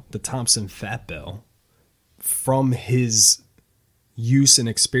bell, the Thompson fat bell, from his use and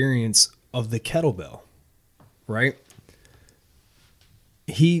experience of the kettlebell, right?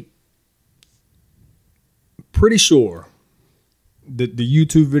 He, pretty sure the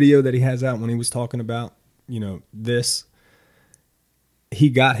YouTube video that he has out when he was talking about, this, he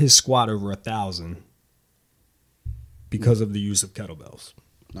got his squat over 1,000 because of the use of kettlebells.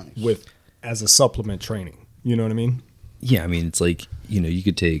 Nice. As a supplement training. You know what I mean? Yeah, I mean, it's like, you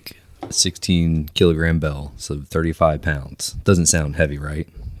could take a 16 kilogram bell, so 35 pounds. Doesn't sound heavy, right?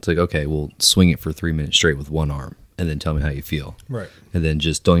 It's like, okay, well, swing it for 3 minutes straight with one arm, and then tell me how you feel. Right. And then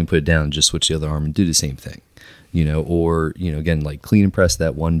just don't even put it down, just switch the other arm and do the same thing. Or, again, like clean and press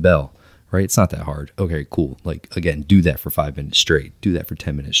that one bell, right? It's not that hard. Okay, cool. Like, again, do that for 5 minutes straight. Do that for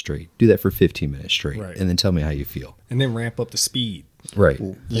 10 minutes straight. Do that for 15 minutes straight. Right. And then tell me how you feel. And then ramp up the speed. Right.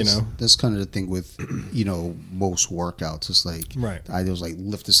 Well, that's kind of the thing with, most workouts. It's like, the idea was like,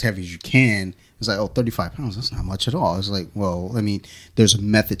 lift as heavy as you can. It's like, 35 pounds, that's not much at all. It's like, well, I mean, there's a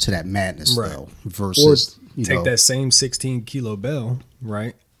method to that madness, though, versus, or take that same 16 kilo bell,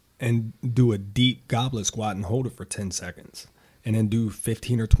 right, and do a deep goblet squat and hold it for 10 seconds. And then do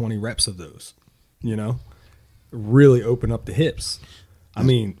 15 or 20 reps of those, really open up the hips. I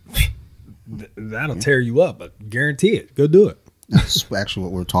mean, that'll tear you up, but guarantee it. Go do it. That's actually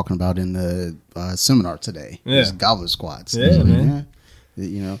what we're talking about in the seminar today. Is goblet squats. Yeah, man.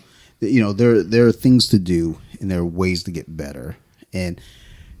 There are things to do, and there are ways to get better, and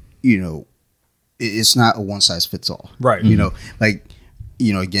it's not a one size fits all. Right.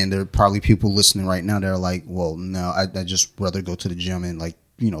 Again, there are probably people listening right now that are like, well, no, I just rather go to the gym and like,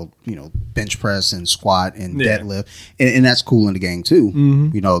 bench press and squat and deadlift, and that's cool in the gang too.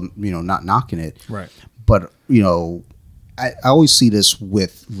 Not knocking it. Right. But I always see this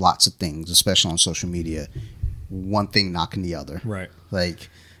with lots of things, especially on social media. one thing knocking the other. Right. Like,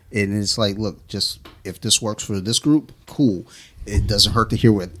 and it's like, look, just if this works for this group, cool. It doesn't hurt to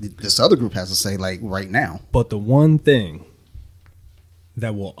hear what this other group has to say, like right now. But the one thing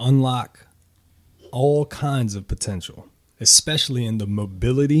that will unlock all kinds of potential, especially in the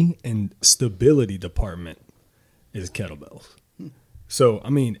mobility and stability department, is kettlebells. So, I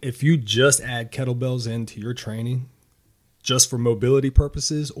mean, if you just add kettlebells into your training just for mobility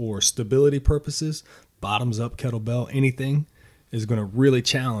purposes or stability purposes, bottoms up kettlebell, anything is going to really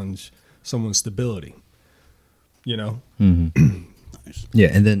challenge someone's stability, you know? Mm-hmm. Yeah.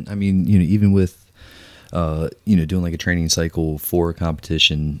 And then, I mean, you know, even with, you know, doing like a training cycle for a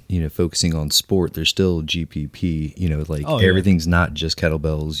competition, you know, focusing on sport, there's still GPP, you know, like everything's not just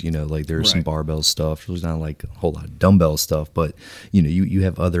kettlebells, you know, like there's some barbell stuff. There's not like a whole lot of dumbbell stuff, but you know, you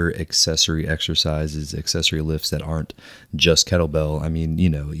have other accessory exercises, accessory lifts that aren't just kettlebell. I mean, you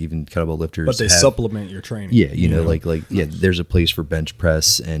know, even kettlebell lifters, but they supplement your training. Yeah. You know, like, yeah, there's a place for bench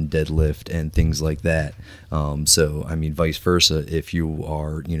press and deadlift and things like that. So, I mean, vice versa, if you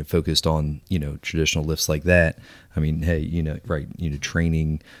are, you know, focused on, you know, traditional lifts like that, I mean, hey, you know, right, you know,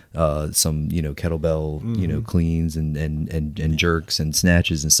 training some, you know, kettlebell, you know, cleans and jerks and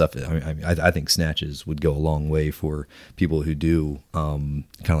snatches and stuff. I think snatches would go a long way for people who do kind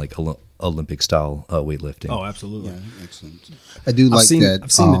of like Olympic style weightlifting. Oh, absolutely. Yeah, makes sense. I do like that.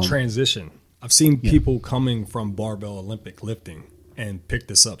 I've seen the transition. I've seen people coming from barbell Olympic lifting and pick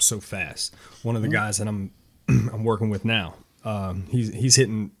this up so fast. One of the guys that I'm working with now, he's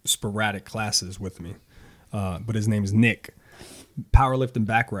hitting sporadic classes with me, but his name is Nick. Powerlifting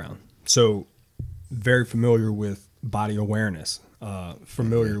background, so very familiar with body awareness,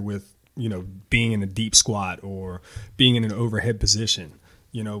 familiar with, you know, being in a deep squat or being in an overhead position,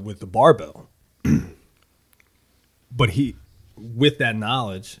 you know, with the barbell. But he, with that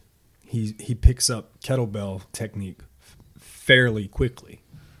knowledge, he picks up kettlebell technique fairly quickly.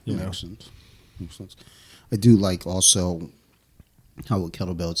 You know? Makes sense. I do like also how with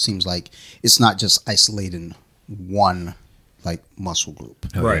kettlebell, it seems like it's not just isolating one like muscle group.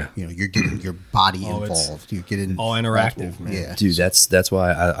 Right. You know, you're getting your body involved. You're getting all interactive, man. Yeah. Dude, that's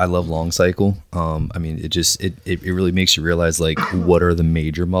why I love long cycle. I mean, it really makes you realize like what are the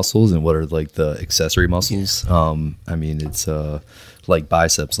major muscles and what are like the accessory muscles. I mean, it's like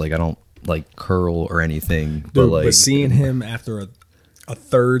biceps. Like I don't like curl or anything, Dude, but like seeing him after a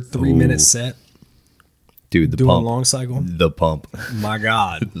third 3-minute set, dude, the doing pump, long cycle, the pump, my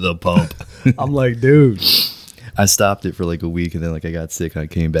God, the pump. I'm like, dude. I stopped it for like a week and then like I got sick and I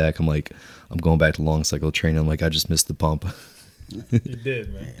came back. I'm like, I'm going back to long cycle training. I'm like, I just missed the pump. You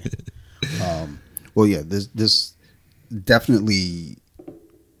did, man. Well, yeah, this definitely,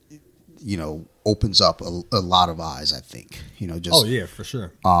 you know, opens up a lot of eyes, I think. You know, just for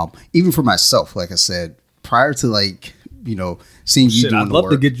sure. Even for myself, like I said, prior to like, you know, seeing you doing I'd the love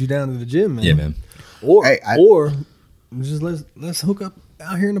work. to get you down to the gym, man. Yeah, man. Or just let's hook up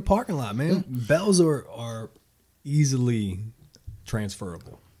out here in the parking lot, man. Bells are easily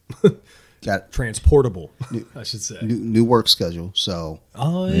transferable. Got transportable, I should say. new work schedule, so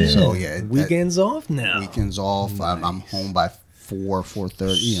so yeah, weekends off now. Weekends off. Nice. I'm home by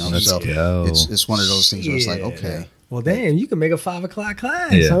 4:30. You know, Let's so go. it's one of those things where it's like, okay, well, damn, you can make a 5 o'clock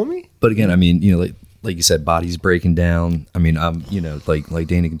class, Yeah. homie. But again, I mean, you know, like you said, body's breaking down. I mean, I'm, you know, like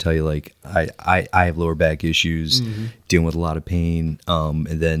Dana can tell you, like I have lower back issues, dealing with a lot of pain, and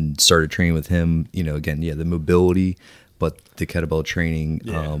then started training with him. You know, again, the mobility, but the kettlebell training,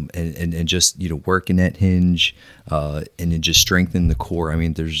 and just, you know, working that hinge, and then just strengthen the core. I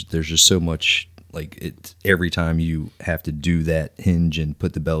mean, there's just so much. Like it, every time you have to do that hinge and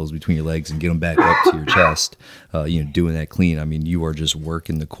put the bells between your legs and get them back up to your chest, you know, doing that clean. I mean, you are just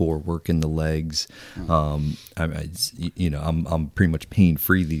working the core, working the legs. You know, I'm pretty much pain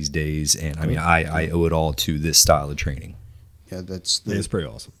free these days, and I mean, I owe it all to this style of training. Yeah, it's pretty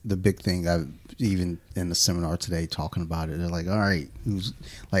awesome. The big thing, I've even in the seminar today talking about it. They're like, all right, who's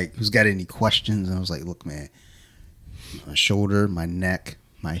got any questions? And I was like, look, man, my shoulder, my neck,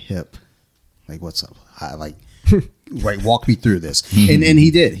 my hip. Like, what's up? Right, walk me through this. And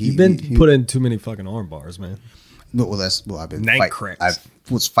he did. You've been put in too many fucking arm bars, man. No, I've been cranks. I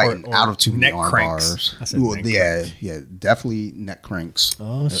was fighting out of too many neck arm cranks. bars. I said neck cranks. Yeah, definitely neck cranks.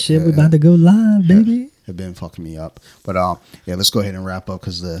 Oh shit, we're about to go live, baby. Have been fucking me up. But yeah, let's go ahead and wrap up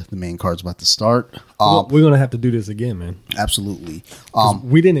because the main card's about to start. We're gonna have to do this again, man. Absolutely.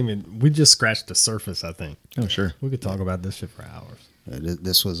 We just scratched the surface, I think. Oh, sure. We could talk about this shit for hours.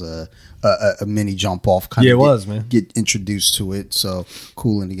 This was a mini jump off. It was, man. Get introduced to it. So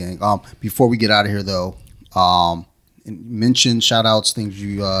cool in the gang. Before we get out of here, though, mention shout outs, things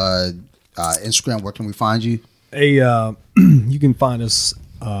you Instagram. Where can we find you? You can find us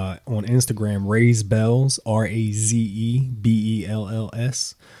on Instagram, Raise Bells, RAZEBELLS.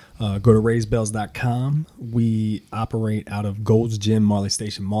 Go to raisebells.com. We operate out of Gold's Gym, Marley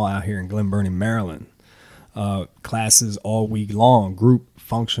Station Mall out here in Glen Burnie, Maryland. Classes all week long, group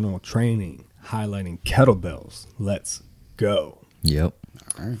functional training, highlighting kettlebells. Let's go. Yep.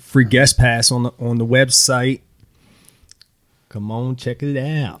 All right. Free guest pass on the website. Come on, check it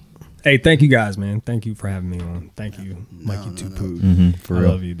out. Hey, thank you guys, man. Thank you for having me on. Thank you, Mikey Two Poo. For I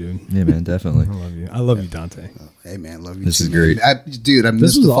real. love you, dude. Yeah, man, definitely. I love you. I love you, Dante. Hey man, love you. This too, is great. man. Dude, I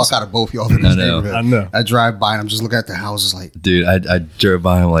missed was the awesome. fuck out of both y'all in this I know. neighborhood. I know. I drive by and I'm just looking at the houses like, Dude, I drove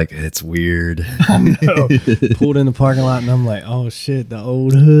by. I'm like, it's weird. Pulled in the parking lot and I'm like, oh shit, the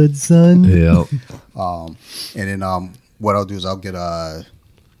old hood, son. Yep. and then what I'll do is I'll get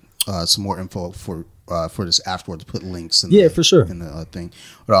some more info for this afterwards. Put links in For sure. in the thing.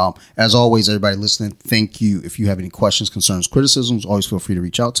 But as always, everybody listening, thank you. If you have any questions, concerns, criticisms, always feel free to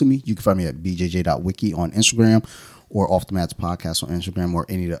reach out to me. You can find me at bjj.wiki on Instagram or Off the Mats Podcast on Instagram or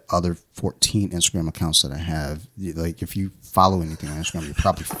any of the other 14 Instagram accounts that I have. Like if you follow anything on Instagram, you're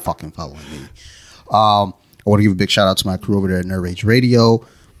probably fucking following me. I want to give a big shout out to my crew over there at Nerd Rage Radio,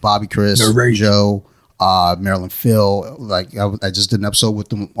 Bobby, Chris, Joe, Maryland Phil. Like I just did an episode with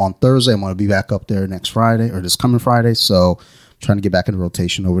them on Thursday. I'm going to be back up there next Friday or this coming Friday. So I'm trying to get back in the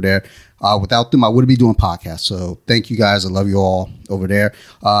rotation over there. Without them, I wouldn't be doing podcasts. So thank you guys. I love you all over there.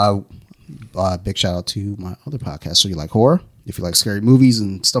 Big shout out to my other podcast. So you like horror? If you like scary movies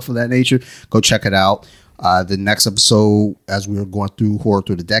and stuff of that nature, go check it out. The next episode, as we're going through horror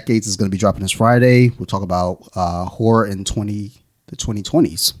through the decades, is going to be dropping this Friday. We'll talk about horror in the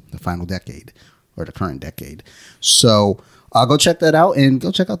 2020s, the final decade. Or the current decade. So go check that out and go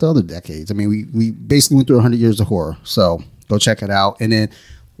check out the other decades. I mean, we basically went through 100 years of horror. So go check it out. And then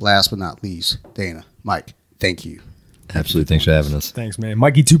last but not least, Dana, Mike, thank you. Absolutely. Thanks for having us. Thanks, man.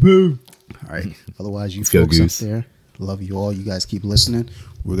 Mikey Two Poo. All right. Otherwise, you Let's go, folks up Goose. there, love you all. You guys keep listening.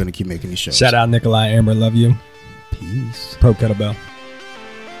 We're going to keep making these shows. Shout out Nikolai Amber. Love you. Peace. Pro Kettlebell.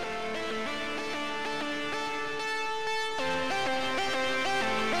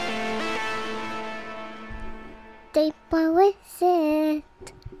 Deep with it.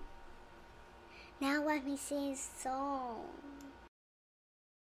 Now let me sing a song.